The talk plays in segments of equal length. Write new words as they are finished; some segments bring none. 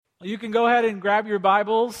Well, you can go ahead and grab your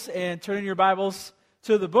Bibles and turn in your Bibles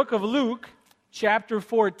to the book of Luke, chapter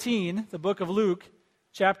 14. The book of Luke,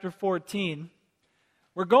 chapter 14.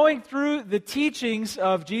 We're going through the teachings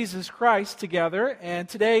of Jesus Christ together, and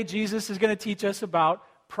today Jesus is going to teach us about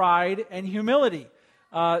pride and humility.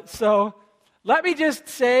 So let me just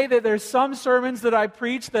say that there's some sermons that I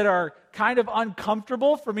preach that are kind of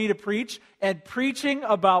uncomfortable for me to preach, and preaching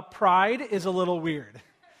about pride is a little weird.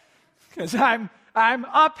 Because I'm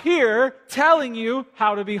up here telling you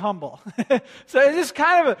how to be humble. So it's just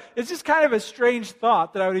kind of a strange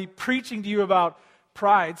thought that I would be preaching to you about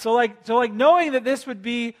pride. So knowing that this would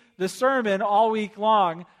be the sermon all week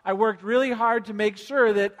long, I worked really hard to make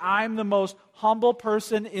sure that I'm the most humble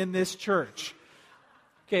person in this church.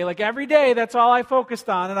 Okay, like every day, that's all I focused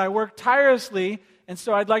on, and I worked tirelessly, and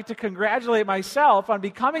so I'd like to congratulate myself on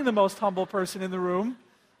becoming the most humble person in the room.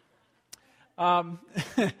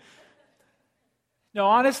 No,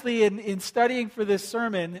 honestly, in studying for this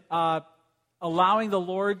sermon, allowing the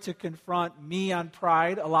Lord to confront me on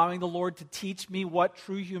pride, allowing the Lord to teach me what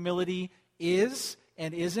true humility is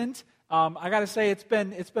and isn't, I got to say it's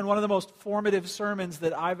been one of the most formative sermons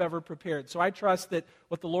that I've ever prepared. So I trust that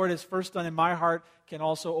what the Lord has first done in my heart can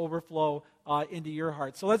also overflow into your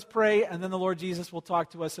heart. So let's pray, and then the Lord Jesus will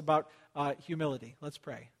talk to us about humility. Let's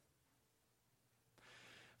pray.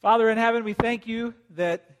 Father in heaven, we thank you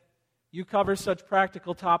that you cover such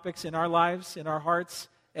practical topics in our lives, in our hearts,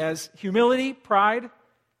 as humility, pride.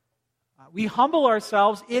 We humble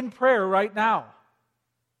ourselves in prayer right now.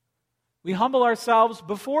 We humble ourselves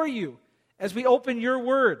before you as we open your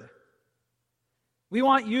word. We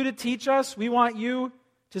want you to teach us. We want you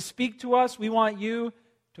to speak to us. We want you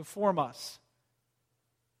to form us.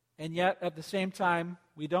 And yet, at the same time,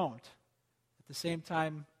 we don't. At the same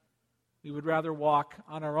time, we would rather walk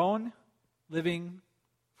on our own, living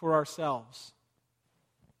for ourselves.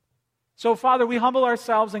 So, Father, we humble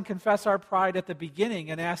ourselves and confess our pride at the beginning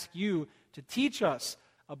and ask you to teach us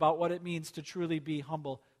about what it means to truly be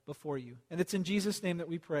humble before you. And it's in Jesus' name that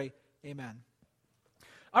we pray. Amen.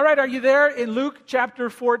 All right, are you there in Luke chapter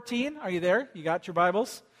 14? Are you there? You got your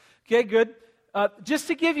Bibles? Okay, good. Just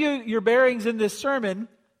to give you your bearings in this sermon,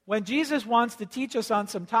 when Jesus wants to teach us on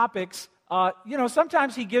some topics,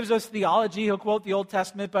 sometimes he gives us theology. He'll quote the Old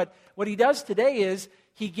Testament, but what he does today is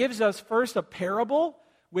he gives us first a parable,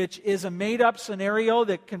 which is a made-up scenario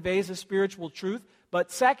that conveys a spiritual truth.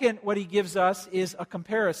 But second, what he gives us is a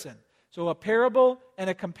comparison. So a parable and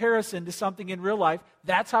a comparison to something in real life.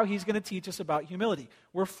 That's how he's going to teach us about humility.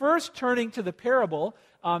 We're first turning to the parable,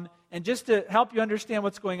 and just to help you understand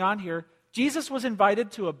what's going on here, Jesus was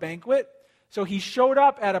invited to a banquet. So he showed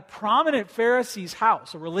up at a prominent Pharisee's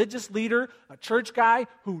house, a religious leader, a church guy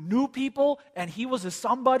who knew people, and he was a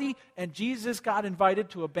somebody, and Jesus got invited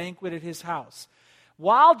to a banquet at his house.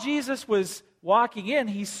 While Jesus was walking in,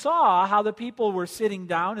 he saw how the people were sitting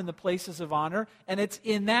down in the places of honor, and it's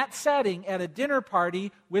in that setting at a dinner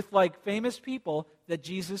party with famous people that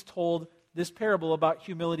Jesus told this parable about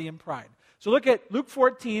humility and pride. So look at Luke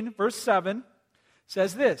 14, verse 7, it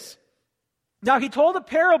says this. Now he told a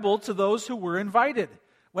parable to those who were invited,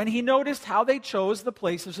 when he noticed how they chose the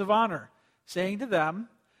places of honor, saying to them,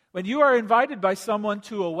 when you are invited by someone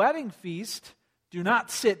to a wedding feast, do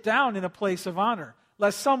not sit down in a place of honor,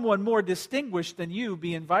 lest someone more distinguished than you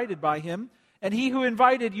be invited by him, and he who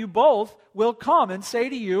invited you both will come and say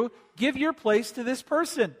to you, give your place to this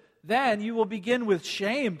person. Then you will begin with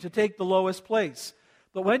shame to take the lowest place.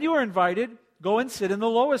 But when you are invited, go and sit in the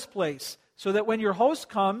lowest place, so that when your host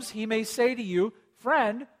comes, he may say to you,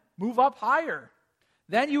 friend, move up higher.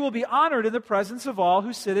 Then you will be honored in the presence of all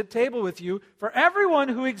who sit at table with you. For everyone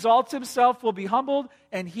who exalts himself will be humbled,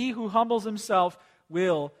 and he who humbles himself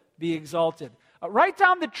will be exalted. Write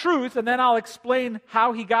down the truth, and then I'll explain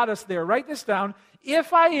how he got us there. Write this down.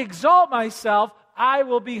 If I exalt myself, I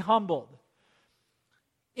will be humbled.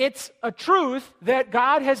 It's a truth that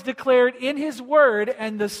God has declared in his word,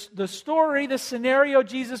 and the story, the scenario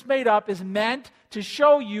Jesus made up is meant to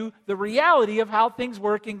show you the reality of how things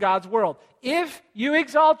work in God's world. If you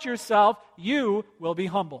exalt yourself, you will be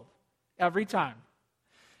humbled. Every time.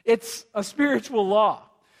 It's a spiritual law.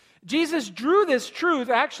 Jesus drew this truth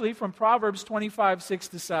actually from Proverbs 25,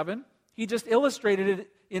 6-7. He just illustrated it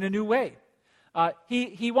in a new way.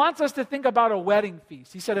 He wants us to think about a wedding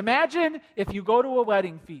feast. He said, imagine if you go to a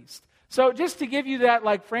wedding feast. So just to give you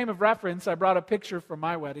that frame of reference, I brought a picture from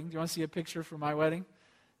my wedding. Do you want to see a picture from my wedding?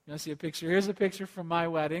 You want to see a picture? Here's a picture from my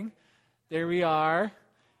wedding. There we are.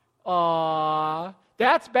 Aww.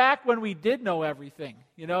 That's back when we did know everything.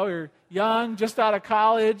 You're young, just out of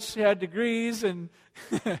college, had degrees, and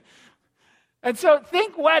and so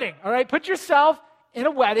think wedding, all right? Put yourself in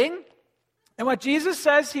a wedding. And what Jesus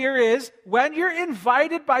says here is, when you're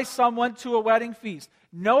invited by someone to a wedding feast,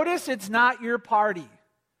 notice it's not your party.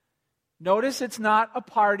 Notice it's not a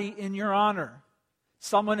party in your honor.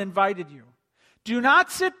 Someone invited you. Do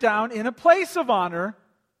not sit down in a place of honor,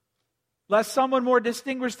 lest someone more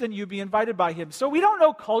distinguished than you be invited by him. So we don't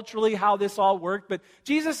know culturally how this all worked, but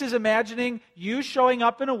Jesus is imagining you showing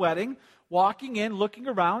up in a wedding, walking in, looking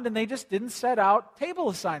around, and they just didn't set out table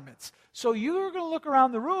assignments. So you're going to look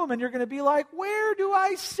around the room and you're going to be like, where do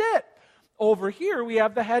I sit? Over here we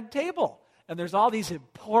have the head table. And there's all these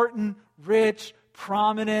important, rich,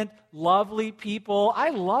 prominent, lovely people. I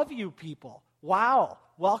love you people. Wow.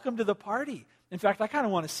 Welcome to the party. In fact, I kind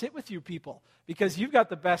of want to sit with you people because you've got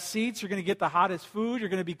the best seats. You're going to get the hottest food. You're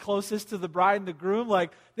going to be closest to the bride and the groom.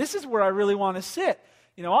 Like, this is where I really want to sit.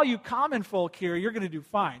 You know, all you common folk here, you're going to do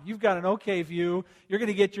fine. You've got an okay view. You're going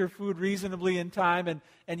to get your food reasonably in time.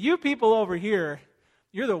 And you people over here,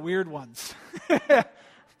 you're the weird ones.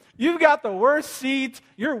 You've got the worst seat.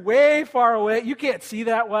 You're way far away. You can't see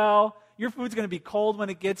that well. Your food's going to be cold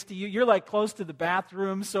when it gets to you. You're like close to the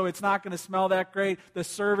bathroom, so it's not going to smell that great. The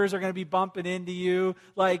servers are going to be bumping into you.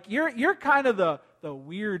 Like, you're kind of the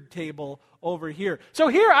weird table over here. So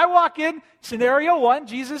here I walk in, scenario one,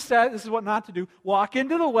 Jesus said, this is what not to do. Walk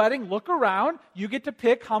into the wedding, look around. You get to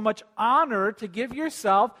pick how much honor to give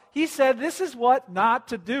yourself. He said, this is what not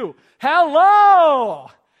to do.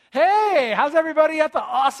 Hello! Hey, how's everybody at the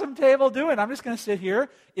awesome table doing? I'm just going to sit here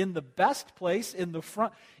in the best place in the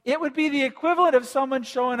front. It would be the equivalent of someone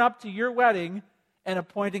showing up to your wedding and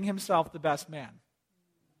appointing himself the best man.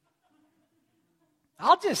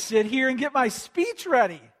 I'll just sit here and get my speech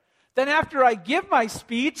ready. Then after I give my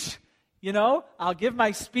speech, I'll give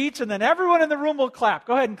my speech and then everyone in the room will clap.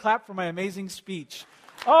 Go ahead and clap for my amazing speech.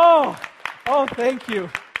 Oh, thank you.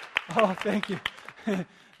 Oh, thank you.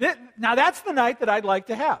 Now that's the night that I'd like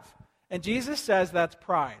to have. And Jesus says that's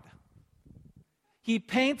pride. He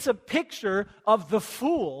paints a picture of the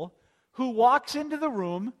fool who walks into the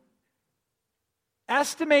room,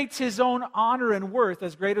 estimates his own honor and worth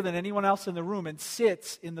as greater than anyone else in the room, and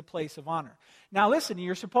sits in the place of honor. Now listen,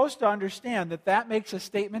 you're supposed to understand that makes a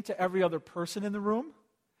statement to every other person in the room,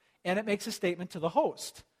 and it makes a statement to the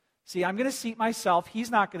host. See, I'm going to seat myself. He's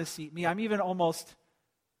not going to seat me. I'm even almost,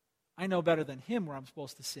 I know better than him where I'm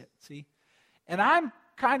supposed to sit, see? And I'm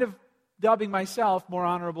kind of dubbing myself more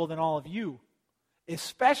honorable than all of you,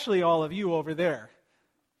 especially all of you over there.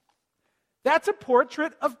 That's a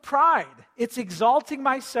portrait of pride. It's exalting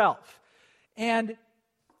myself. And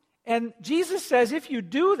Jesus says, if you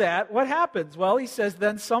do that, what happens? Well, he says,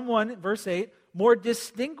 then someone, verse 8, more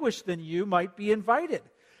distinguished than you might be invited.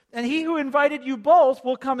 And he who invited you both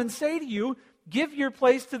will come and say to you, give your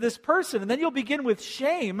place to this person. And then you'll begin with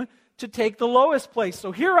shame to take the lowest place.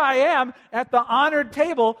 So here I am at the honored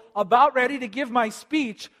table, about ready to give my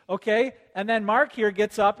speech, okay? And then Mark here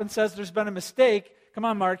gets up and says there's been a mistake. Come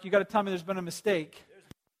on, Mark, you got to tell me there's been a mistake.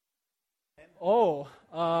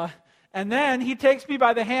 And then he takes me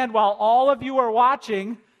by the hand while all of you are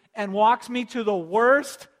watching and walks me to the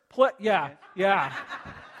worst place. Yeah.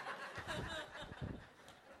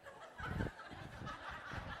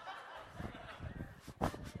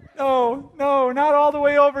 No, not all the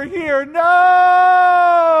way over here. No!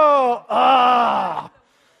 I'm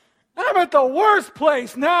at the worst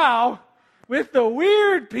place now with the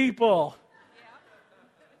weird people.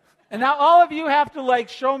 And now all of you have to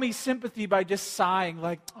show me sympathy by just sighing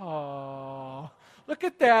oh, look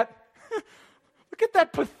at that. Look at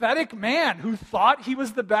that pathetic man who thought he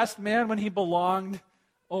was the best man when he belonged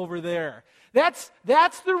over there. That's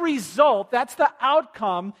the result. That's the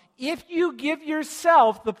outcome. If you give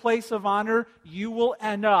yourself the place of honor, you will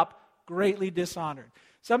end up greatly dishonored.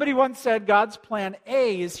 Somebody once said God's plan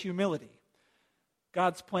A is humility.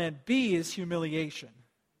 God's plan B is humiliation.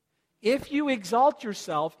 If you exalt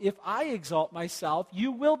yourself, if I exalt myself,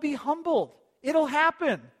 you will be humbled. It'll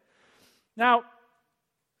happen. Now,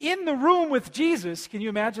 in the room with Jesus, can you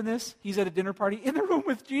imagine this? He's at a dinner party. In the room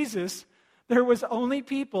with Jesus, there was only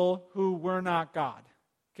people who were not God.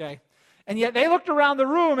 Okay? And yet they looked around the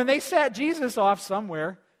room and they sat Jesus off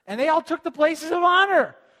somewhere, and they all took the places of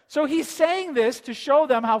honor. So he's saying this to show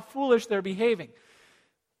them how foolish they're behaving.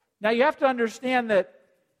 Now you have to understand that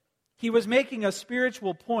he was making a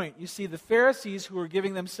spiritual point. You see, the Pharisees, who were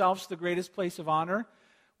giving themselves the greatest place of honor,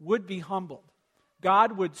 would be humbled.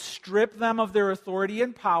 God would strip them of their authority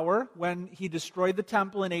and power when he destroyed the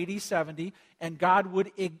temple in AD 70, and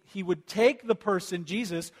he would take the person,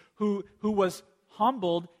 Jesus, who was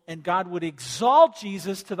humbled, and God would exalt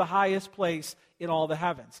Jesus to the highest place in all the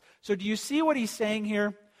heavens. So do you see what he's saying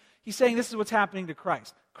here? He's saying this is what's happening to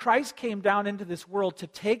Christ. Christ came down into this world to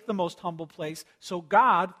take the most humble place so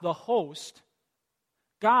God, the host,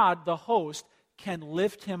 can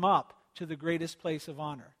lift him up to the greatest place of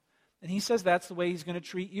honor. And he says that's the way he's going to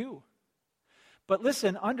treat you. But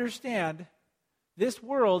listen, understand, this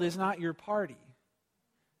world is not your party.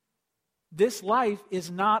 This life is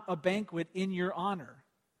not a banquet in your honor.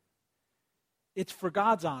 It's for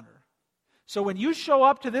God's honor. So when you show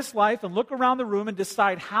up to this life and look around the room and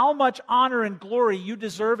decide how much honor and glory you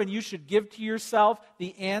deserve and you should give to yourself,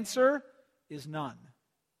 the answer is none.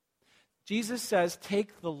 Jesus says,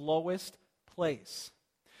 take the lowest place.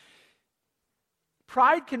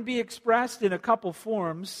 Pride can be expressed in a couple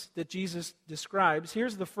forms that Jesus describes.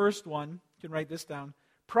 Here's the first one. You can write this down.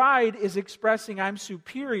 Pride is expressing, I'm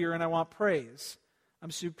superior and I want praise.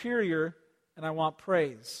 I'm superior and I want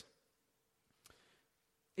praise.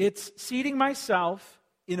 It's seating myself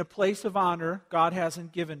in a place of honor God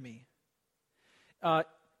hasn't given me.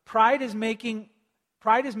 Pride is making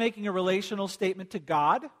a relational statement to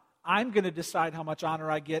God. I'm going to decide how much honor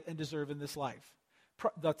I get and deserve in this life.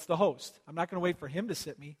 That's the host. I'm not going to wait for him to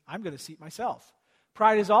sit me. I'm going to seat myself.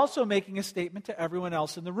 Pride is also making a statement to everyone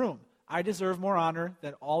else in the room. I deserve more honor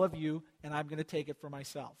than all of you, and I'm going to take it for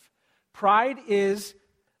myself. Pride is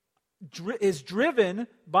driven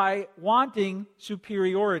by wanting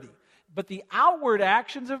superiority. But the outward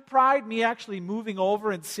actions of pride, me actually moving over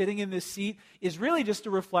and sitting in this seat, is really just a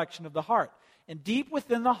reflection of the heart. And deep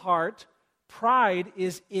within the heart, pride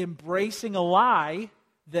is embracing a lie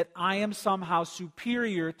that I am somehow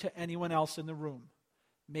superior to anyone else in the room,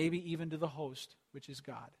 maybe even to the host, which is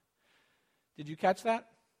God. Did you catch that?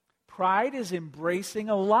 Pride is embracing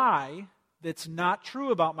a lie that's not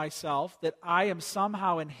true about myself, that I am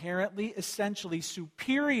somehow inherently, essentially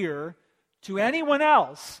superior to anyone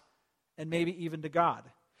else, and maybe even to God.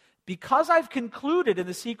 Because I've concluded in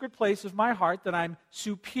the secret place of my heart that I'm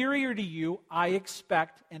superior to you, I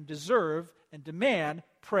expect and deserve and demand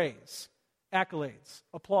praise, accolades,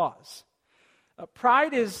 applause.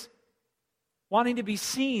 Pride is wanting to be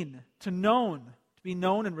seen, to be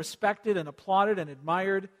known and respected and applauded and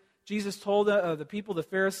admired. Jesus told the people, the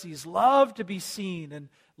Pharisees, love to be seen and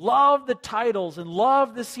love the titles and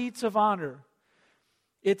love the seats of honor.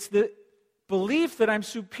 It's the belief that I'm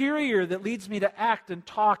superior that leads me to act and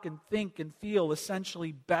talk and think and feel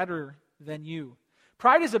essentially better than you.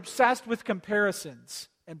 Pride is obsessed with comparisons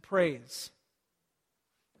and praise.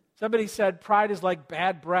 Somebody said pride is like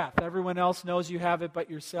bad breath. Everyone else knows you have it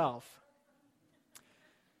but yourself.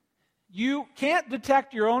 You can't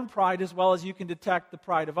detect your own pride as well as you can detect the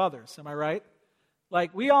pride of others. Am I right?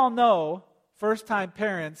 Like we all know, first-time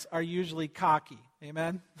parents are usually cocky.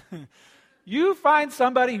 Amen? You find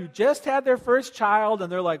somebody who just had their first child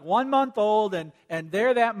and they're like 1 month old and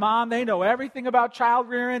they're that mom. They know everything about child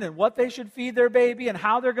rearing and what they should feed their baby and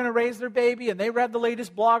how they're going to raise their baby. And they read the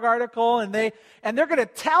latest blog article and they're going to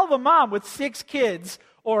tell the mom with 6 kids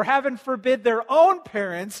or heaven forbid their own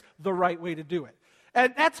parents the right way to do it.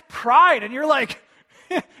 And that's pride. And you're like,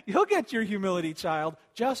 you'll get your humility child.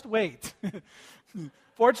 Just wait.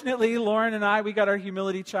 Fortunately, Lauren and I, we got our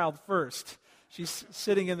humility child first. She's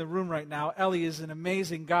sitting in the room right now. Ellie is an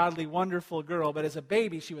amazing, godly, wonderful girl, but as a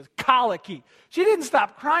baby, she was colicky. She didn't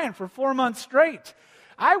stop crying for 4 months straight.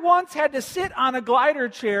 I once had to sit on a glider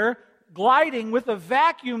chair, gliding with a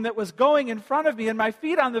vacuum that was going in front of me and my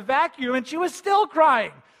feet on the vacuum, and she was still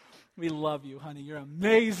crying. We love you, honey. You're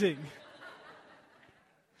amazing.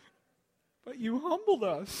 But you humbled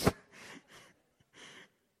us.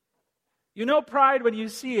 You know pride when you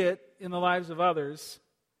see it in the lives of others.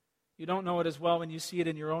 You don't know it as well when you see it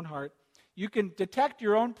in your own heart. You can detect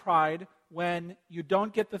your own pride when you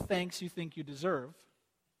don't get the thanks you think you deserve,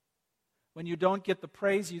 when you don't get the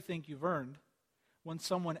praise you think you've earned, when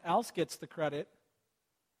someone else gets the credit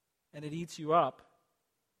and it eats you up.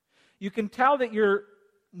 You can tell that you're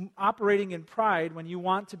operating in pride when you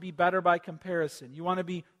want to be better by comparison. You want to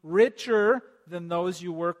be richer than those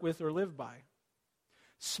you work with or live by,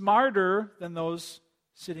 smarter than those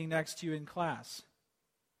sitting next to you in class,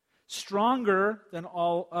 stronger than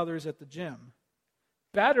all others at the gym,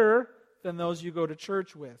 better than those you go to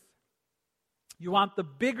church with. You want the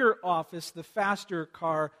bigger office, the faster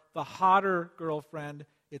car, the hotter girlfriend.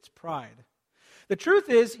 It's pride. The truth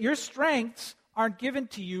is, your strengths aren't given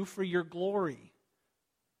to you for your glory.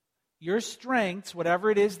 Your strengths, whatever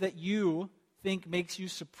it is that you think makes you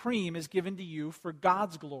supreme, is given to you for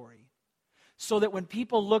God's glory. So that when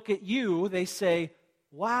people look at you, they say,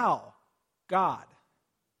 wow, God.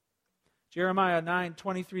 Jeremiah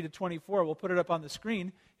 9:23-24. We'll put it up on the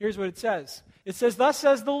screen. Here's what it says. It says, "Thus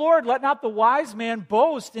says the Lord, let not the wise man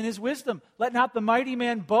boast in his wisdom. Let not the mighty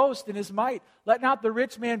man boast in his might. Let not the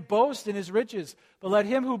rich man boast in his riches. But let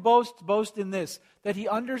him who boasts boast in this, that he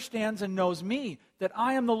understands and knows me, that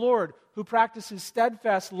I am the Lord, who practices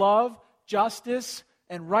steadfast love, justice,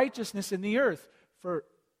 and righteousness in the earth. For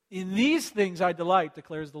in these things I delight,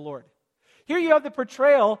 declares the Lord." Here you have the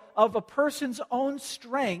portrayal of a person's own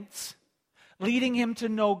strengths leading him to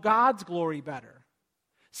know God's glory better.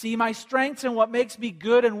 See, my strengths and what makes me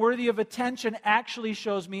good and worthy of attention actually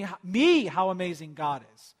shows me how amazing God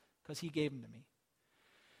is, because he gave them to me.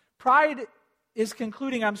 Pride is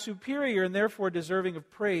concluding I'm superior and therefore deserving of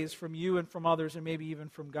praise from you and from others and maybe even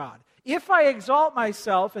from God. If I exalt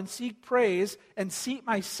myself and seek praise and seat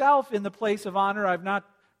myself in the place of honor I've not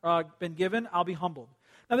been given, I'll be humbled.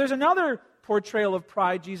 Now there's another portrayal of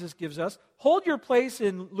pride Jesus gives us. Hold your place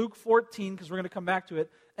in Luke 14, because we're going to come back to it,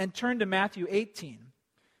 and turn to Matthew 18.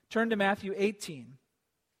 Turn to Matthew 18.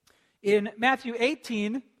 In Matthew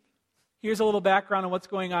 18, here's a little background on what's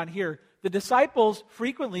going on here. The disciples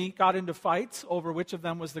frequently got into fights over which of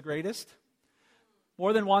them was the greatest.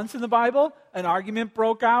 More than once in the Bible, an argument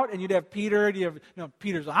broke out, and you'd have Peter, and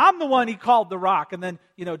Peter's, I'm the one he called the rock, and then,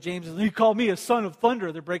 James, he called me a son of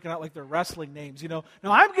thunder. They're breaking out like their wrestling names, No,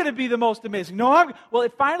 I'm going to be the most amazing. Well,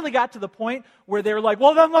 it finally got to the point where they were like,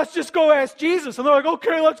 well, then let's just go ask Jesus. And they're like,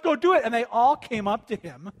 okay, let's go do it. And they all came up to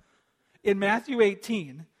him in Matthew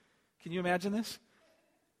 18. Can you imagine this?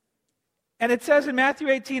 And it says in Matthew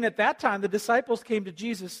 18, at that time, the disciples came to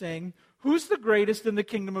Jesus saying, who's the greatest in the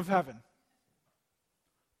kingdom of heaven?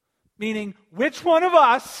 Meaning, which one of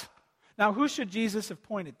us? Now, who should Jesus have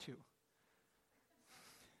pointed to?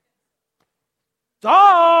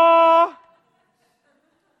 Duh!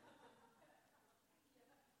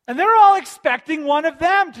 And they're all expecting one of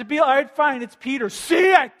them to be, all right, fine, it's Peter.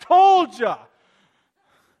 See, I told you.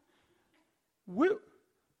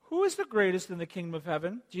 Who is the greatest in the kingdom of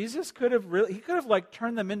heaven? Jesus could have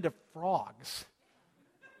turned them into frogs.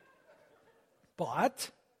 But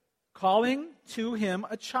calling to him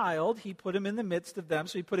a child, he put him in the midst of them.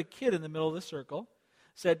 So he put a kid in the middle of the circle.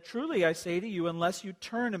 Said, truly I say to you, unless you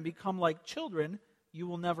turn and become like children, you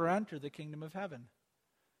will never enter the kingdom of heaven.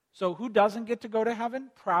 So who doesn't get to go to heaven?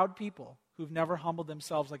 Proud people who've never humbled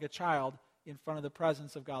themselves like a child in front of the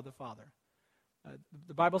presence of God the Father.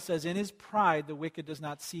 The Bible says, in his pride, the wicked does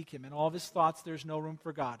not seek him. In all of his thoughts, there's no room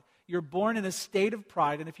for God. You're born in a state of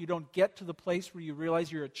pride, and if you don't get to the place where you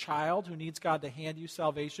realize you're a child who needs God to hand you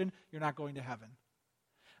salvation, you're not going to heaven.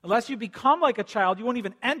 Unless you become like a child, you won't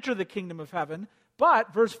even enter the kingdom of heaven.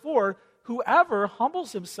 But, verse 4, whoever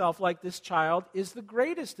humbles himself like this child is the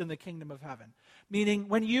greatest in the kingdom of heaven. Meaning,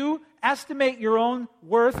 when you estimate your own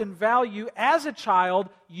worth and value as a child,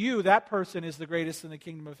 that person, is the greatest in the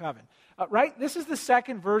kingdom of heaven. Right? This is the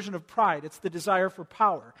second version of pride. It's the desire for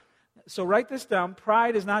power. So write this down.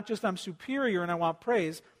 Pride is not just I'm superior and I want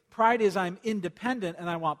praise. Pride is I'm independent and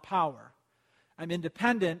I want power. I'm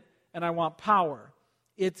independent and I want power.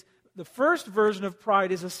 It's the first version of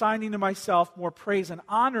pride is assigning to myself more praise and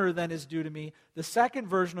honor than is due to me. The second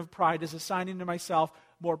version of pride is assigning to myself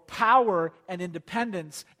more power and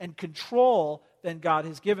independence and control than God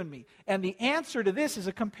has given me. And the answer to this is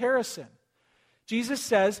a comparison. Jesus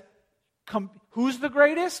says, who's the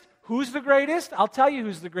greatest? Who's the greatest? I'll tell you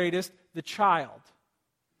who's the greatest, the child.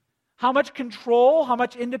 How much control, how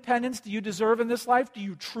much independence do you deserve in this life? Do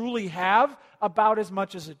you truly have? About as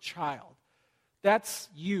much as a child. That's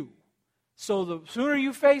you. So the sooner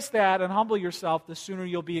you face that and humble yourself, the sooner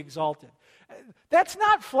you'll be exalted. That's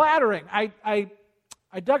not flattering.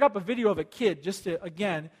 I dug up a video of a kid just to,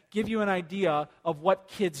 again, give you an idea of what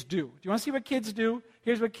kids do. Do you want to see what kids do?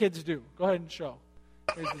 Here's what kids do. Go ahead and show.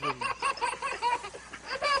 Here's the video.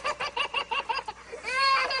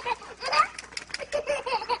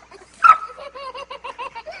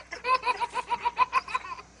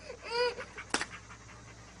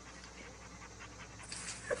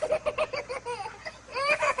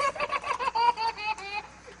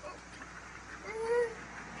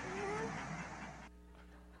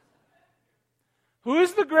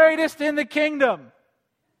 Who's the greatest in the kingdom?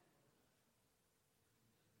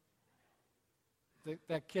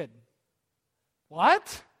 That kid.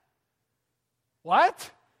 What?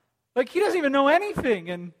 Like, he doesn't even know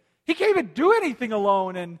anything, and he can't even do anything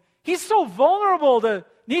alone, and he's so vulnerable to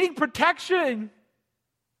needing protection.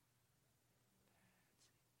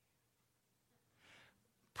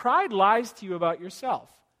 Pride lies to you about yourself.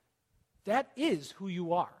 That is who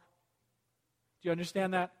you are. Do you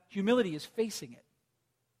understand that? Humility is facing it.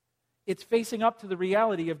 It's facing up to the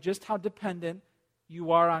reality of just how dependent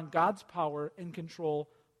you are on God's power and control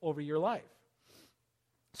over your life.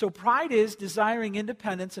 So pride is desiring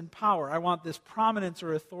independence and power. I want this prominence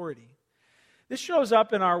or authority. This shows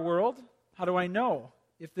up in our world. How do I know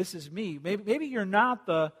if this is me? Maybe you're not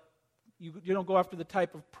you don't go after the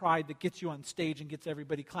type of pride that gets you on stage and gets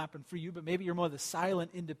everybody clapping for you, but maybe you're more the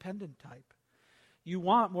silent, independent type. You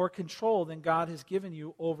want more control than God has given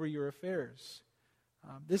you over your affairs.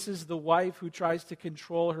 This is the wife who tries to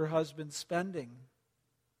control her husband's spending.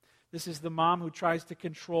 This is the mom who tries to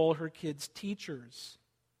control her kids' teachers.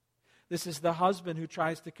 This is the husband who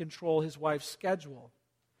tries to control his wife's schedule.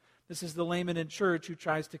 This is the layman in church who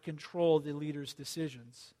tries to control the leader's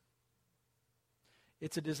decisions.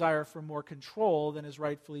 It's a desire for more control than is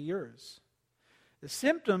rightfully yours. The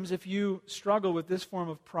symptoms, if you struggle with this form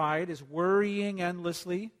of pride, is worrying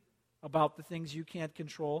endlessly about the things you can't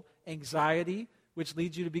control, anxiety, which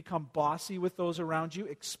leads you to become bossy with those around you,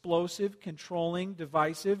 explosive, controlling,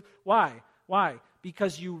 divisive. Why? Why?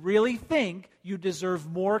 Because you really think you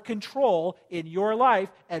deserve more control in your life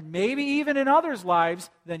and maybe even in others' lives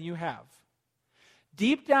than you have.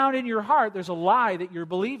 Deep down in your heart, there's a lie that you're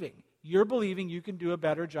believing. You're believing you can do a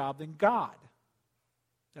better job than God.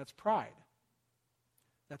 That's pride.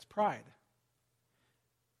 That's pride.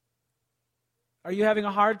 Are you having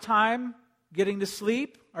a hard time getting to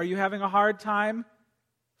sleep? Are you having a hard time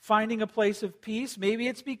finding a place of peace? Maybe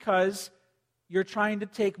it's because you're trying to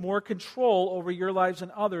take more control over your lives and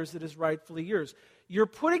others that is rightfully yours. You're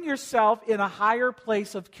putting yourself in a higher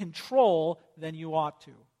place of control than you ought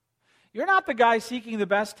to. You're not the guy seeking the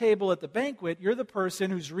best table at the banquet. You're the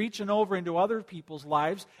person who's reaching over into other people's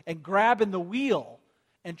lives and grabbing the wheel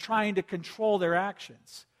and trying to control their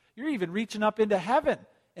actions. You're even reaching up into heaven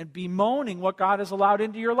and bemoaning what God has allowed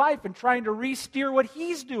into your life and trying to re-steer what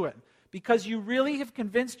He's doing because you really have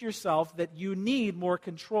convinced yourself that you need more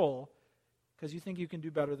control because you think you can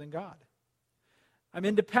do better than God. I'm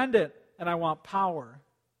independent and I want power.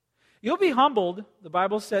 You'll be humbled. The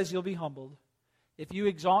Bible says you'll be humbled. If you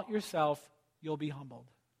exalt yourself, you'll be humbled.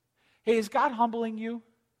 Hey, is God humbling you?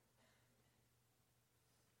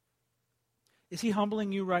 Is He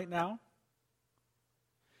humbling you right now?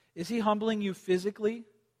 Is He humbling you physically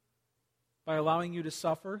by allowing you to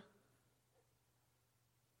suffer?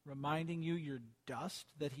 Reminding you you're dust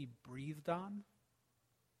that He breathed on?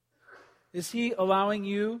 Is He allowing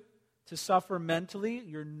you to suffer mentally?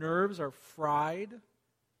 Your nerves are fried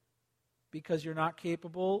because you're not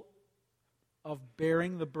capable of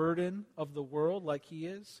bearing the burden of the world like He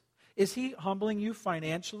is? Is He humbling you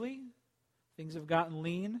financially? Things have gotten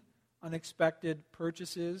lean, unexpected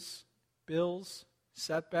purchases, bills,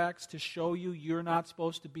 setbacks to show you you're not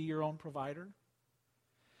supposed to be your own provider?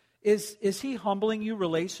 Is He humbling you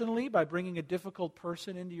relationally by bringing a difficult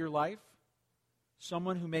person into your life?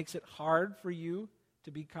 Someone who makes it hard for you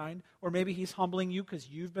to be kind? Or maybe He's humbling you because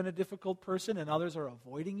you've been a difficult person and others are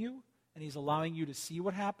avoiding you, and He's allowing you to see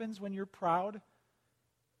what happens when you're proud.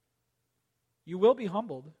 You will be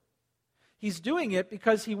humbled. He's doing it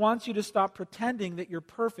because He wants you to stop pretending that you're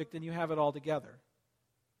perfect and you have it all together.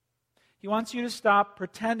 He wants you to stop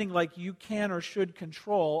pretending like you can or should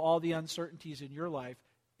control all the uncertainties in your life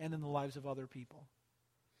and in the lives of other people.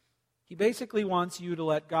 He basically wants you to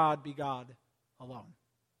let God be God alone.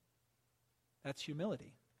 That's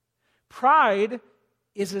humility. Pride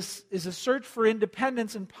is a search for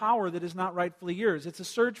independence and power that is not rightfully yours. It's a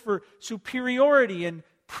search for superiority and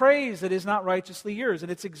praise that is not righteously yours.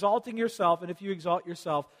 And it's exalting yourself, and if you exalt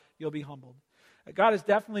yourself, you'll be humbled. God has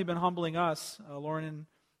definitely been humbling us, Lauren,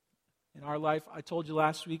 in our life. I told you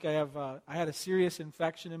last week I had a serious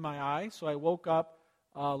infection in my eye, so I woke up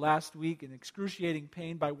last week in excruciating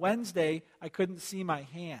pain. By Wednesday, I couldn't see my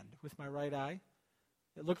hand with my right eye.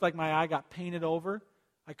 It looked like my eye got painted over.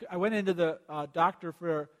 I went into the doctor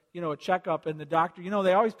for a checkup, and the doctor,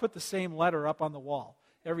 they always put the same letter up on the wall,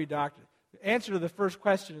 every doctor. The answer to the first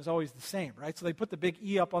question is always the same, right? So they put the big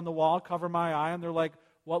E up on the wall, cover my eye, and they're like,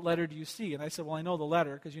 what letter do you see? And I said, well, I know the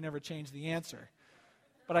letter because you never changed the answer.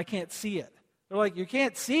 But I can't see it. They're like, you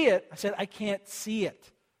can't see it? I said, I can't see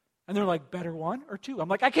it. And they're like, better one or two? I'm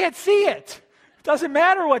like, I can't see it. It doesn't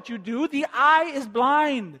matter what you do. The eye is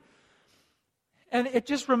blind. And it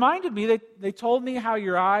just reminded me, they told me how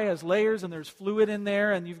your eye has layers and there's fluid in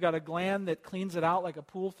there and you've got a gland that cleans it out like a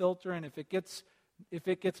pool filter, and if it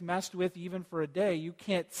gets messed with even for a day, you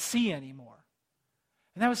can't see anymore.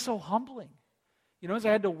 And that was so humbling. As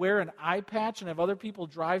I had to wear an eye patch and have other people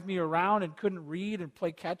drive me around and couldn't read and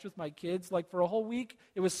play catch with my kids, like for a whole week,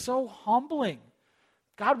 it was so humbling.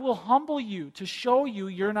 God will humble you to show you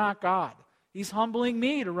you're not God. He's humbling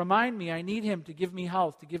me to remind me I need Him to give me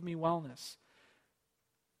health, to give me wellness.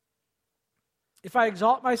 If I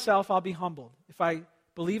exalt myself, I'll be humbled. If I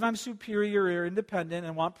believe I'm superior or independent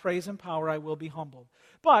and want praise and power, I will be humbled.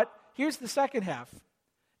 But here's the second half.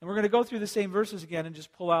 And we're going to go through the same verses again and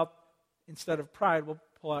just pull out, instead of pride, we'll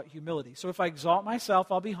pull out humility. So if I exalt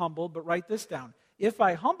myself, I'll be humbled. But write this down. If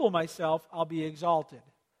I humble myself, I'll be exalted.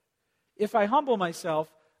 If I humble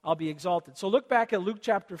myself, I'll be exalted. So look back at Luke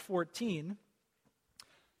chapter 14.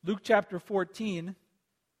 Luke chapter 14.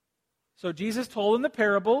 So Jesus told in the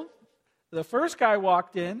parable, the first guy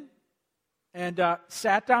walked in and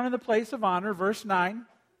sat down in the place of honor. Verse 9,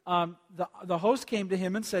 the host came to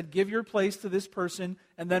him and said, give your place to this person.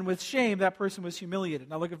 And then with shame, that person was humiliated.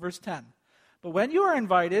 Now look at verse 10. But when you are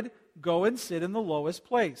invited, go and sit in the lowest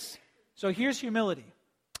place. So here's humility.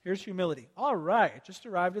 Here's humility. All right, just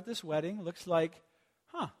arrived at this wedding. Looks like,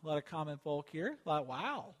 a lot of common folk here.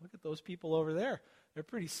 Wow, look at those people over there. They're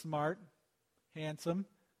pretty smart, handsome,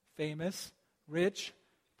 famous, rich,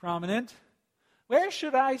 prominent. Where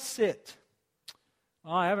should I sit?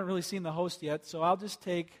 Well, I haven't really seen the host yet, so I'll just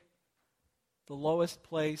take the lowest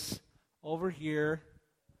place over here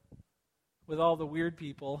with all the weird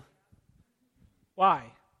people.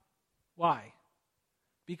 Why? Why?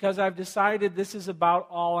 Because I've decided this is about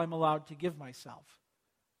all I'm allowed to give myself.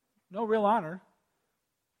 No real honor.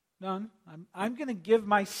 None. I'm going to give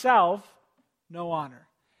myself no honor.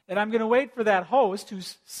 And I'm going to wait for that host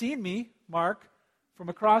who's seen me, Mark, from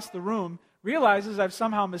across the room, realizes I've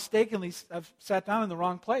somehow mistakenly I've sat down in the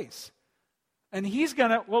wrong place. And he's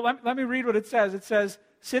going to, let me read what it says. It says,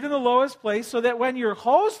 sit in the lowest place so that when your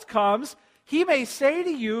host comes, he may say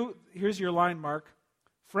to you, here's your line, Mark,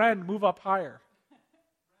 friend, move up higher.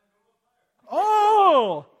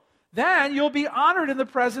 Oh, then you'll be honored in the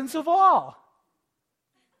presence of all.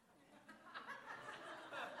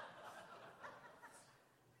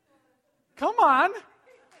 Come on.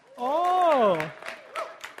 Oh.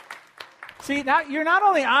 See, now you're not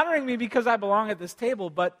only honoring me because I belong at this table,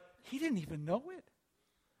 but he didn't even know it.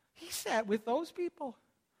 He sat with those people.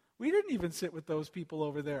 We didn't even sit with those people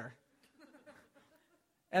over there.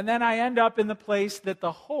 And then I end up in the place that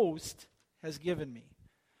the host has given me.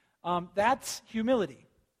 That's humility.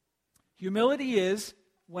 Humility is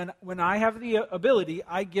when I have the ability,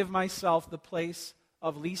 I give myself the place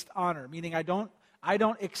of least honor, meaning I don't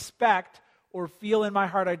expect or feel in my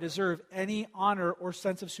heart I deserve any honor or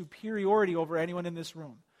sense of superiority over anyone in this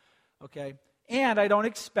room. Okay? And I don't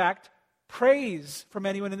expect praise from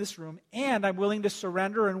anyone in this room, and I'm willing to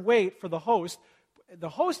surrender and wait for the host. The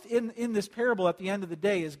host in this parable at the end of the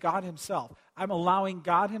day is God himself. I'm allowing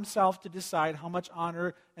God himself to decide how much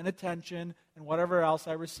honor and attention and whatever else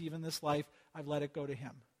I receive in this life, I've let it go to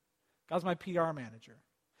him. God's my PR manager.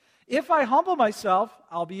 If I humble myself,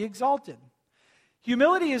 I'll be exalted.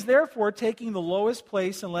 Humility is therefore taking the lowest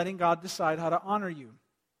place and letting God decide how to honor you.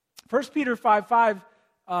 1 Peter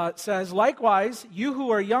 5:5 says, likewise, you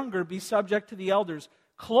who are younger, be subject to the elders.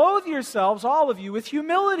 Clothe yourselves, all of you, with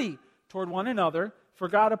humility toward one another, for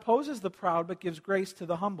God opposes the proud but gives grace to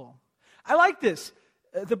the humble. I like this.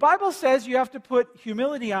 The Bible says you have to put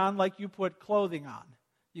humility on like you put clothing on.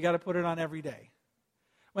 You got to put it on every day.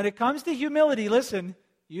 When it comes to humility, listen,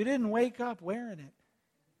 you didn't wake up wearing it.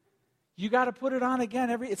 You got to put it on again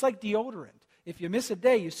it's like deodorant. If you miss a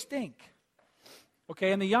day, you stink.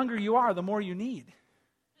 Okay, and the younger you are, the more you need.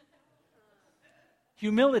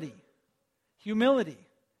 Humility. Humility.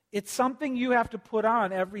 It's something you have to put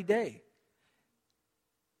on every day.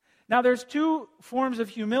 Now, there's two forms of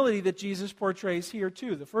humility that Jesus portrays here,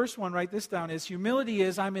 too. The first one, write this down, is humility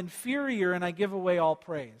is I'm inferior and I give away all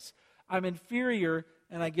praise. I'm inferior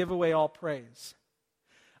and I give away all praise.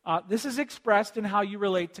 This is expressed in how you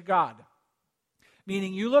relate to God.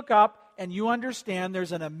 Meaning you look up and you understand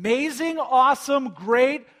there's an amazing, awesome,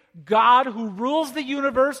 great God who rules the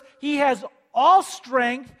universe. He has all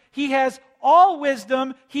strength. He has all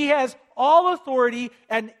wisdom. He has all authority.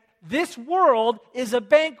 And this world is a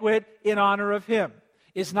banquet in honor of him.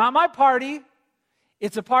 It's not my party.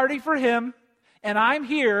 It's a party for him. And I'm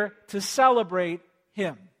here to celebrate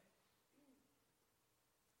him.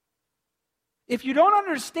 If you don't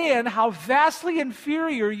understand how vastly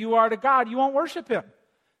inferior you are to God, you won't worship him.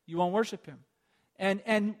 You won't worship him.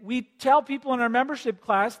 And we tell people in our membership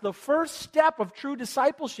class, the first step of true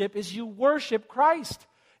discipleship is you worship Christ.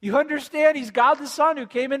 You understand he's God the Son who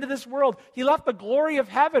came into this world. He left the glory of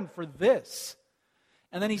heaven for this.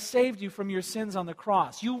 And then he saved you from your sins on the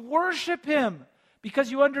cross. You worship him because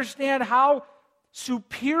you understand how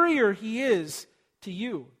superior he is to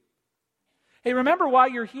you. Hey, remember why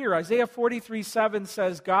you're here. Isaiah 43:7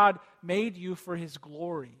 says God made you for his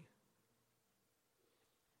glory.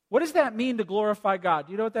 What does that mean to glorify God?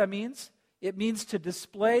 Do you know what that means? It means to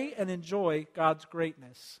display and enjoy God's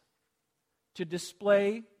greatness. To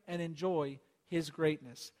display and enjoy His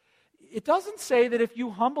greatness. It doesn't say that if you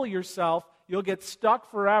humble yourself, you'll get stuck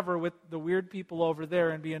forever with the weird people over there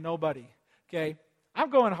and be a nobody. Okay? I'm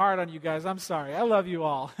going hard on you guys. I'm sorry. I love you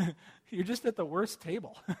all. You're just at the worst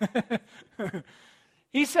table.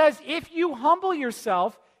 He says, if you humble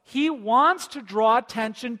yourself, He wants to draw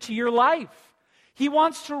attention to your life. He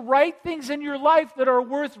wants to write things in your life that are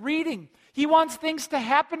worth reading. He wants things to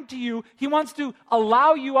happen to you. He wants to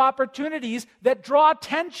allow you opportunities that draw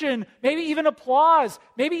attention, maybe even applause,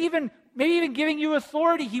 maybe even giving you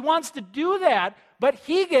authority. He wants to do that, but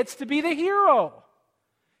He gets to be the hero.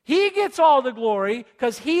 He gets all the glory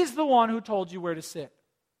because He's the one who told you where to sit.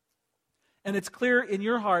 And it's clear in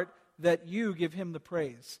your heart that you give Him the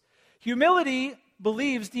praise. Humility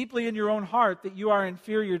believes deeply in your own heart that you are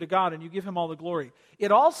inferior to God and you give Him all the glory.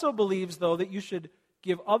 It also believes, though, that you should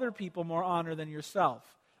give other people more honor than yourself.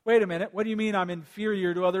 Wait a minute, what do you mean I'm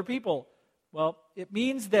inferior to other people? Well, it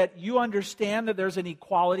means that you understand that there's an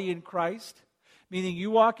equality in Christ, meaning you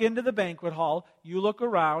walk into the banquet hall, you look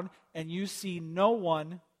around, and you see no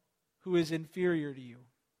one who is inferior to you.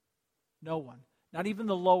 No one. Not even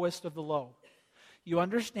the lowest of the low. You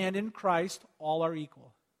understand in Christ all are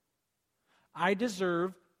equal. I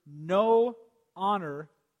deserve no honor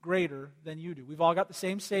greater than you do. We've all got the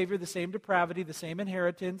same Savior, the same depravity, the same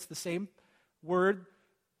inheritance, the same word.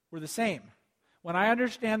 We're the same. When I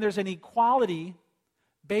understand there's an equality,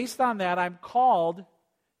 based on that, I'm called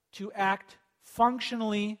to act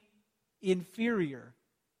functionally inferior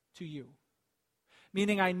to you.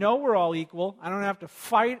 Meaning I know we're all equal. I don't have to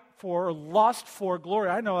fight for or lust for glory.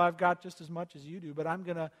 I know I've got just as much as you do, but I'm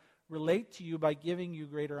going to relate to you by giving you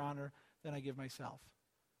greater honor than I give myself.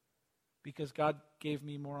 Because God gave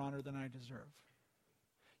me more honor than I deserve.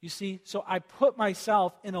 You see, so I put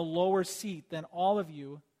myself in a lower seat than all of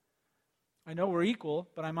you. I know we're equal,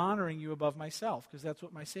 but I'm honoring you above myself because that's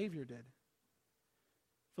what my Savior did.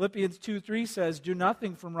 Philippians 2:3 says, do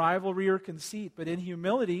nothing from rivalry or conceit, but in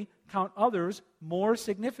humility count others more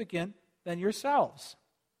significant than yourselves.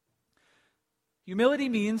 Humility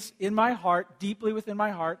means in my heart, deeply within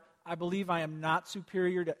my heart, I believe I am not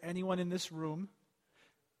superior to anyone in this room.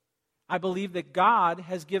 I believe that God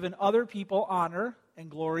has given other people honor and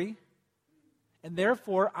glory, and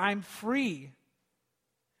therefore I'm free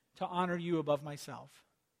to honor you above myself.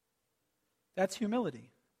 That's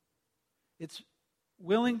humility. It's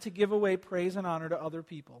willing to give away praise and honor to other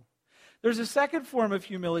people. There's a second form of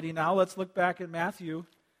humility now. Let's look back at Matthew,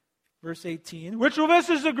 verse 18. Which of us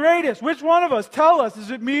is the greatest? Which one of us? Tell us.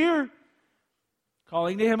 Is it me or...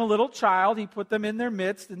 Calling to him a little child, he put them in their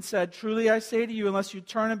midst and said, truly I say to you, unless you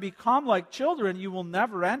turn and become like children, you will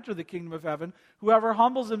never enter the kingdom of heaven. Whoever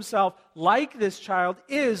humbles himself like this child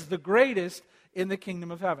is the greatest in the kingdom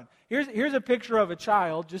of heaven. Here's a picture of a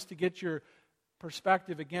child, just to get your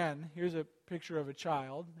perspective again. Here's a picture of a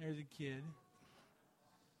child. There's a kid.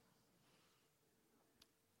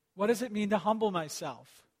 What does it mean to humble myself?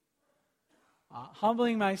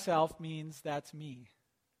 Humbling myself means that's me.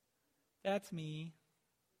 That's me.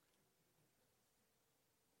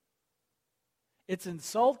 It's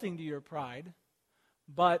insulting to your pride,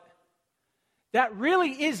 but that really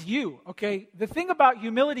is you, okay? The thing about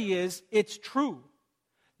humility is it's true.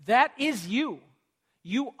 That is you.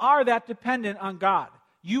 You are that dependent on God.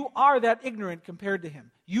 You are that ignorant compared to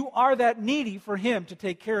Him. You are that needy for Him to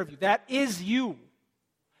take care of you. That is you.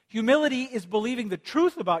 Humility is believing the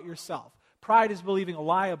truth about yourself. Pride is believing a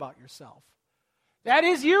lie about yourself. That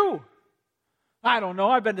is you. I don't know.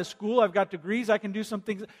 I've been to school. I've got degrees. I can do some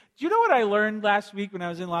things. Do you know what I learned last week when I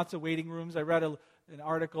was in lots of waiting rooms? I read an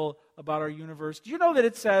article about our universe. Do you know that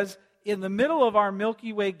it says in the middle of our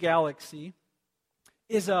Milky Way galaxy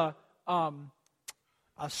is a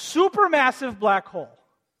supermassive black hole?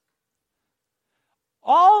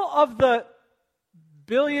 All of the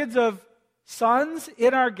billions of suns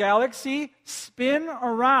in our galaxy spin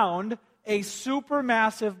around a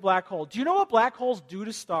supermassive black hole. Do you know what black holes do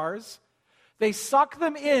to stars? They suck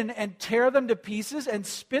them in and tear them to pieces and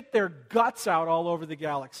spit their guts out all over the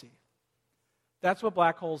galaxy. That's what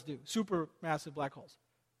black holes do, supermassive black holes.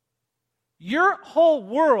 Your whole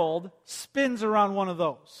world spins around one of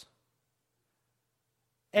those.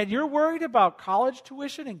 And you're worried about college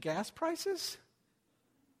tuition and gas prices?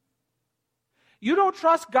 You don't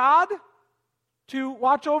trust God to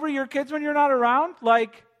watch over your kids when you're not around?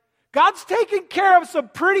 Like, God's taking care of some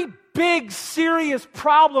pretty big, serious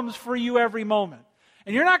problems for you every moment.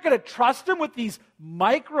 And you're not going to trust Him with these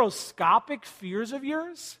microscopic fears of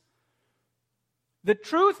yours? The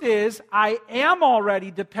truth is, I am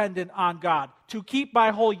already dependent on God to keep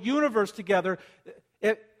my whole universe together.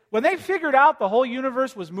 When they figured out the whole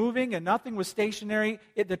universe was moving and nothing was stationary,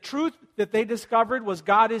 the truth that they discovered was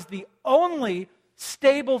God is the only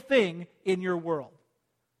stable thing in your world.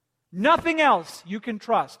 Nothing else you can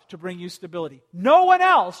trust to bring you stability. No one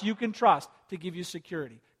else you can trust to give you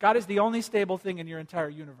security. God is the only stable thing in your entire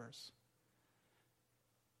universe.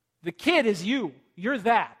 The kid is you. You're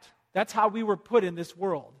that. That's how we were put in this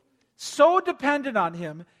world. So dependent on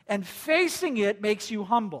Him, and facing it makes you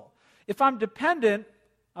humble. If I'm dependent,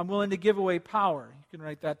 I'm willing to give away power. You can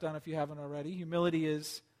write that down if you haven't already. Humility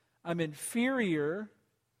is, I'm inferior,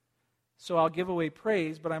 so I'll give away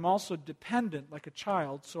praise, but I'm also dependent like a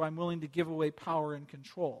child, so I'm willing to give away power and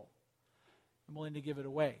control. I'm willing to give it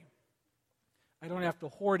away. I don't have to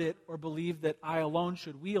hoard it or believe that I alone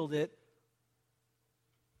should wield it.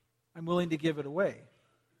 I'm willing to give it away.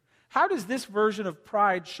 How does this version of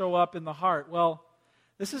pride show up in the heart? Well,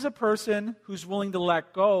 this is a person who's willing to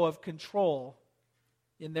let go of control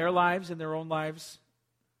in their lives, in their own lives.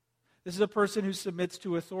 This is a person who submits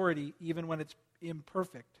to authority even when it's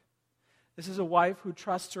imperfect. This is a wife who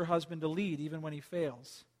trusts her husband to lead even when he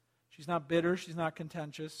fails. She's not bitter, she's not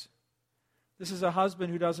contentious. This is a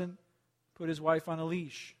husband who doesn't put his wife on a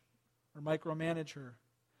leash or micromanage her.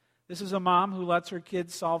 This is a mom who lets her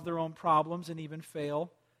kids solve their own problems and even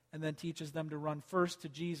fail, and then teaches them to run first to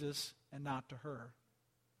Jesus and not to her.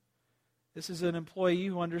 This is an employee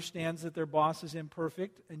who understands that their boss is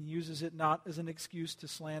imperfect and uses it not as an excuse to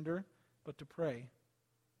slander, but to pray.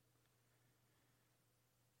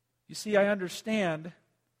 You see, I understand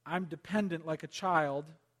I'm dependent like a child.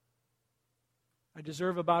 I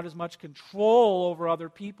deserve about as much control over other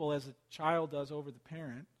people as a child does over the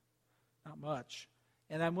parent. Not much.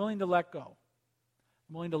 And I'm willing to let go.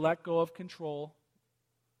 I'm willing to let go of control.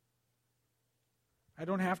 I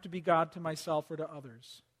don't have to be God to myself or to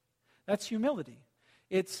others. That's humility.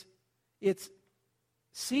 It's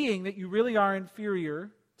seeing that you really are inferior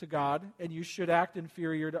to God and you should act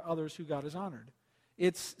inferior to others who God has honored.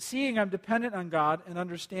 It's seeing I'm dependent on God and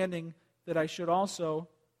understanding that I should also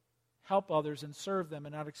help others and serve them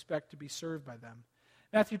and not expect to be served by them.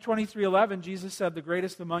 Matthew 23:11, Jesus said, "The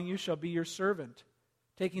greatest among you shall be your servant,"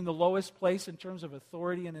 taking the lowest place in terms of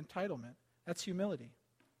authority and entitlement. That's humility.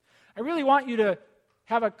 I really want you to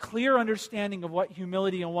have a clear understanding of what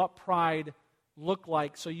humility and what pride look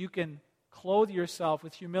like so you can clothe yourself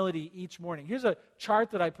with humility each morning. Here's a chart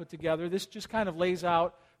that I put together. This just kind of lays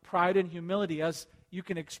out pride and humility as you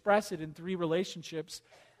can express it in three relationships.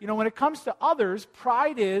 You know, when it comes to others,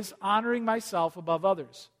 pride is honoring myself above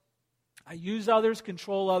others. I use others,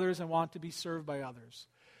 control others, and want to be served by others.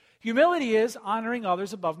 Humility is honoring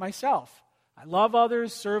others above myself. I love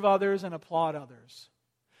others, serve others, and applaud others.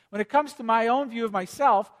 When it comes to my own view of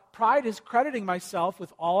myself, pride is crediting myself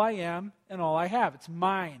with all I am and all I have. It's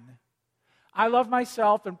mine. I love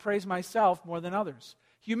myself and praise myself more than others.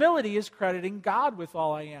 Humility is crediting God with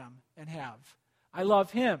all I am and have. I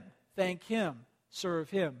love Him, thank Him, serve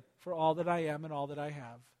Him for all that I am and all that I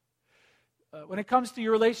have. When it comes to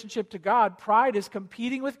your relationship to God, pride is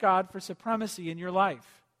competing with God for supremacy in your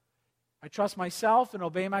life. I trust myself and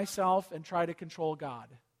obey myself and try to control God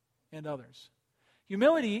and others.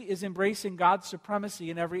 Humility is embracing God's supremacy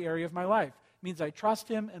in every area of my life. It means I trust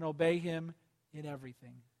Him and obey Him in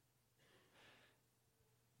everything.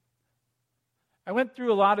 I went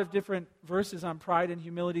through a lot of different verses on pride and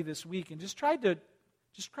humility this week and just tried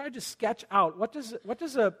to sketch out what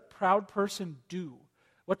does a proud person do?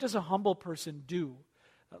 What does a humble person do?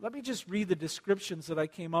 Let me just read the descriptions that I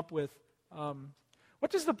came up with. What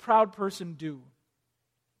does the proud person do?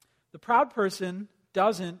 The proud person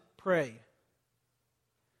doesn't pray,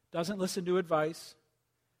 doesn't listen to advice,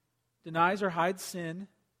 denies or hides sin,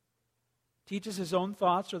 teaches his own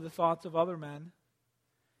thoughts or the thoughts of other men,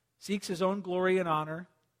 seeks his own glory and honor,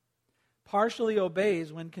 partially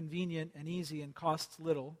obeys when convenient and easy and costs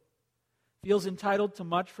little, feels entitled to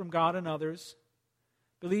much from God and others,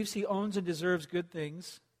 believes he owns and deserves good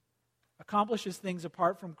things, accomplishes things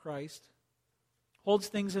apart from Christ, holds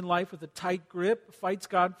things in life with a tight grip, fights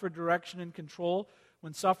God for direction and control.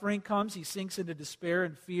 When suffering comes, he sinks into despair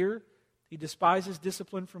and fear. He despises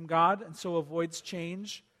discipline from God and so avoids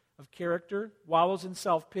change of character, wallows in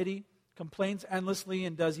self-pity, complains endlessly,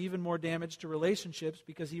 and does even more damage to relationships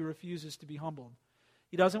because he refuses to be humbled.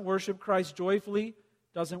 He doesn't worship Christ joyfully,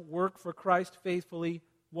 doesn't work for Christ faithfully,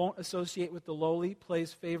 won't associate with the lowly,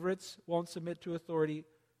 plays favorites, won't submit to authority,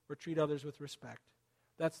 or treat others with respect.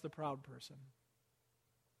 That's the proud person.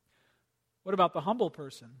 What about the humble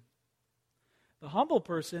person? The humble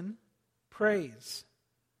person prays.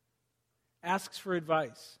 asks for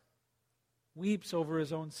advice, weeps over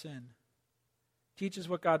his own sin, teaches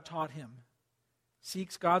what God taught him,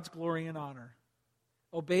 seeks God's glory and honor,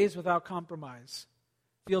 obeys without compromise,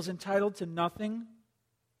 feels entitled to nothing,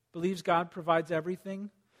 believes God provides everything,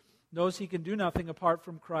 knows he can do nothing apart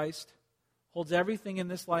from Christ, holds everything in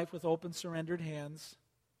this life with open, surrendered hands,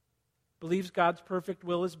 believes God's perfect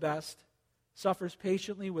will is best, suffers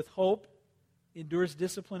patiently with hope, endures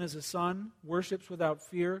discipline as a son, worships without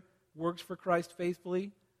fear, works for Christ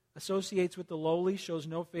faithfully, associates with the lowly, shows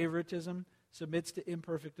no favoritism, submits to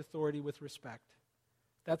imperfect authority with respect.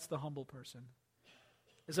 That's the humble person.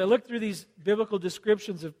 As I looked through these biblical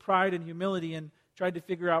descriptions of pride and humility and tried to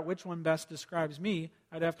figure out which one best describes me,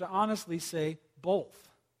 I'd have to honestly say both,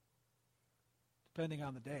 depending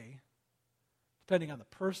on the day, depending on the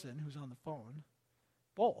person who's on the phone,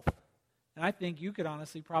 both. And I think you could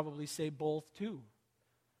honestly probably say both too,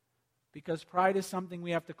 because pride is something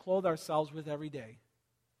we have to clothe ourselves with every day.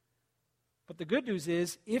 But the good news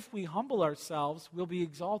is, if we humble ourselves, we'll be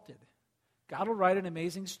exalted. God will write an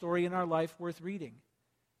amazing story in our life worth reading.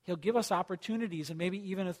 He'll give us opportunities and maybe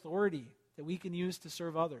even authority that we can use to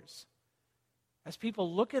serve others. As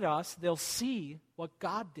people look at us, they'll see what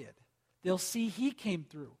God did. They'll see He came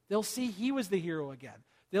through. They'll see He was the hero again.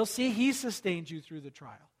 They'll see He sustained you through the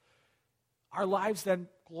trial. Our lives then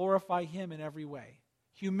glorify Him in every way.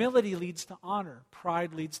 Humility leads to honor.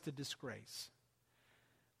 Pride leads to disgrace.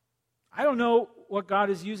 I don't know what God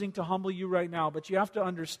is using to humble you right now, but you have to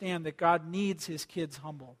understand that God needs His kids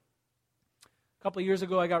humble. A couple of years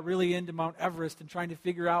ago, I got really into Mount Everest and trying to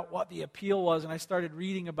figure out what the appeal was, and I started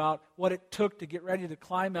reading about what it took to get ready to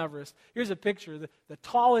climb Everest. Here's a picture, the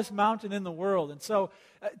tallest mountain in the world. And so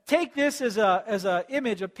take this as a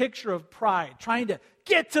image, a picture of pride, trying to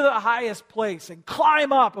get to the highest place and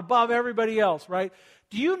climb up above everybody else, right?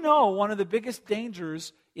 Do you know one of the biggest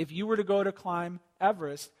dangers if you were to go to climb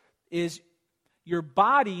Everest is your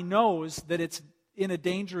body knows that it's in a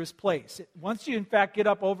dangerous place. Once you, in fact, get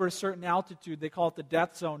up over a certain altitude, they call it the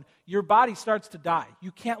death zone, your body starts to die.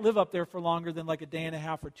 You can't live up there for longer than like a day and a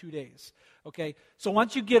half or 2 days. Okay? So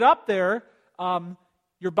once you get up there,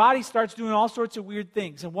 your body starts doing all sorts of weird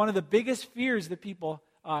things. And one of the biggest fears that people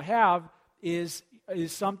have is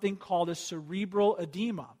something called a cerebral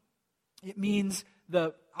edema. It means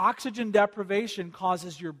the oxygen deprivation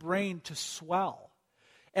causes your brain to swell.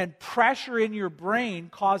 And pressure in your brain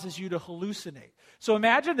causes you to hallucinate. So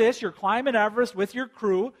imagine this, you're climbing Everest with your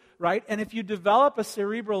crew, right? And if you develop a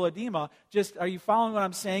cerebral edema, are you following what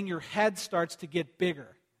I'm saying? Your head starts to get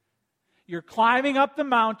bigger. You're climbing up the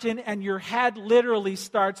mountain and your head literally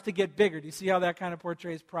starts to get bigger. Do you see how that kind of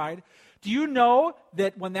portrays pride? Do you know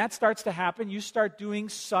that when that starts to happen, you start doing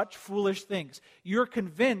such foolish things? You're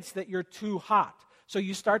convinced that you're too hot, so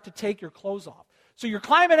you start to take your clothes off. So you're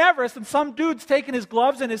climbing Everest and some dude's taking his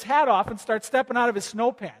gloves and his hat off and starts stepping out of his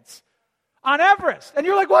snow pants on Everest. And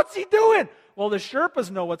you're like, what's he doing? Well, the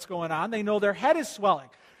Sherpas know what's going on. They know their head is swelling.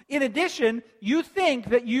 In addition, you think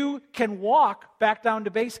that you can walk back down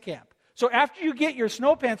to base camp. So after you get your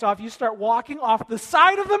snow pants off, you start walking off the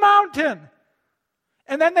side of the mountain.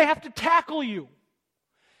 And then they have to tackle you.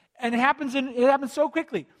 And it happens so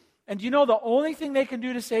quickly. And do you know the only thing they can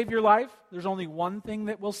do to save your life? There's only one thing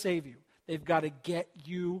that will save you. They've got to get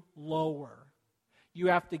you lower. You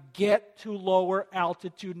have to get to lower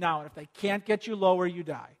altitude now. And if they can't get you lower, you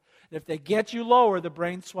die. And if they get you lower, the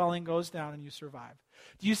brain swelling goes down and you survive.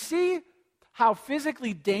 Do you see how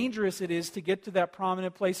physically dangerous it is to get to that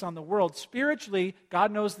prominent place on the world? Spiritually,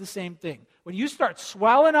 God knows the same thing. When you start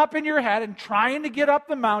swelling up in your head and trying to get up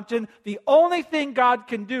the mountain, the only thing God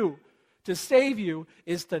can do to save you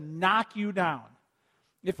is to knock you down.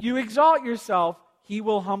 If you exalt yourself, He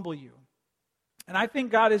will humble you. And I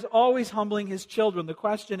think God is always humbling His children. The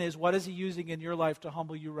question is, what is He using in your life to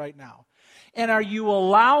humble you right now? And are you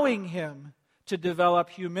allowing Him to develop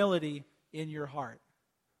humility in your heart?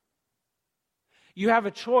 You have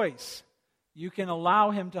a choice. You can allow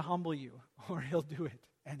Him to humble you, or He'll do it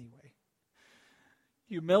anyway.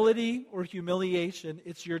 Humility or humiliation,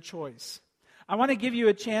 it's your choice. I want to give you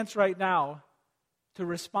a chance right now to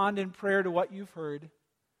respond in prayer to what you've heard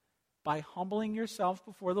by humbling yourself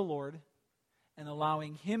before the Lord and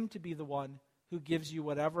allowing Him to be the one who gives you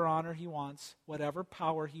whatever honor He wants, whatever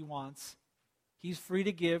power He wants. He's free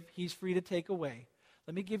to give. He's free to take away.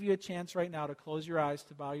 Let me give you a chance right now to close your eyes,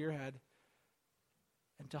 to bow your head,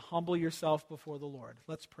 and to humble yourself before the Lord.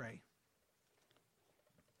 Let's pray.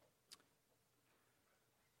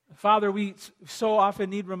 Father, we so often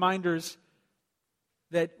need reminders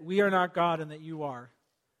that we are not God and that You are.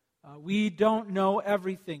 We don't know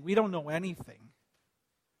everything. We don't know anything.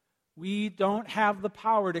 We don't have the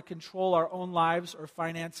power to control our own lives or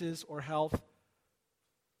finances or health,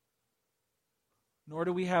 nor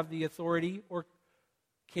do we have the authority or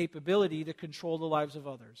capability to control the lives of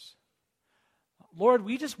others. Lord,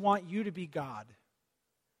 we just want you to be God.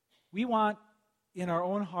 We want in our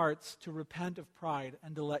own hearts to repent of pride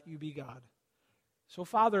and to let you be God. So,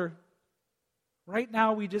 Father, right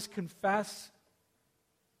now we just confess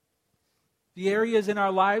the areas in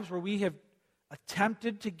our lives where we have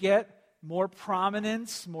attempted to get more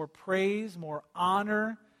prominence, more praise, more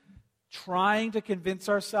honor, trying to convince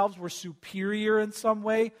ourselves we're superior in some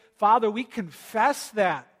way. Father, we confess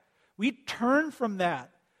that. We turn from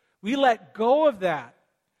that. We let go of that.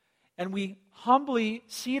 And we humbly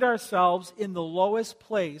seat ourselves in the lowest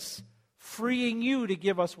place, freeing you to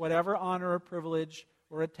give us whatever honor or privilege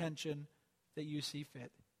or attention that you see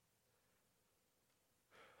fit.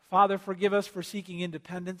 Father, forgive us for seeking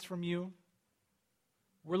independence from you.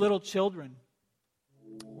 We're little children.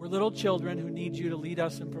 We're little children who need you to lead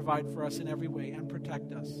us and provide for us in every way and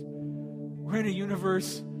protect us. We're in a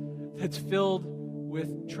universe that's filled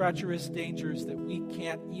with treacherous dangers that we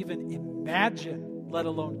can't even imagine, let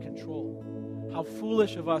alone control. How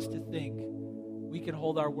foolish of us to think we can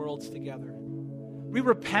hold our worlds together. We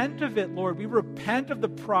repent of it, Lord. We repent of the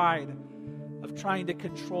pride of trying to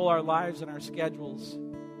control our lives and our schedules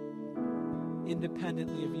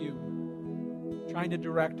independently of you, trying to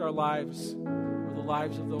direct our lives or the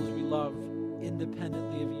lives of those we love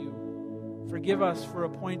independently of you. Forgive us for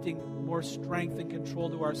appointing more strength and control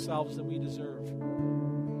to ourselves than we deserve.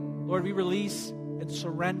 Lord, we release and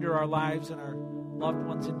surrender our lives and our loved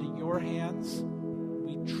ones into your hands.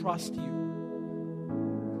 We trust you.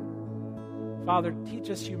 Father, teach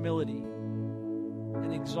us humility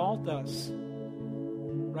and exalt us,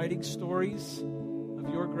 writing stories of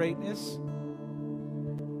your greatness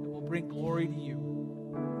that will bring glory to you.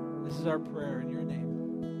 This is our prayer in your name.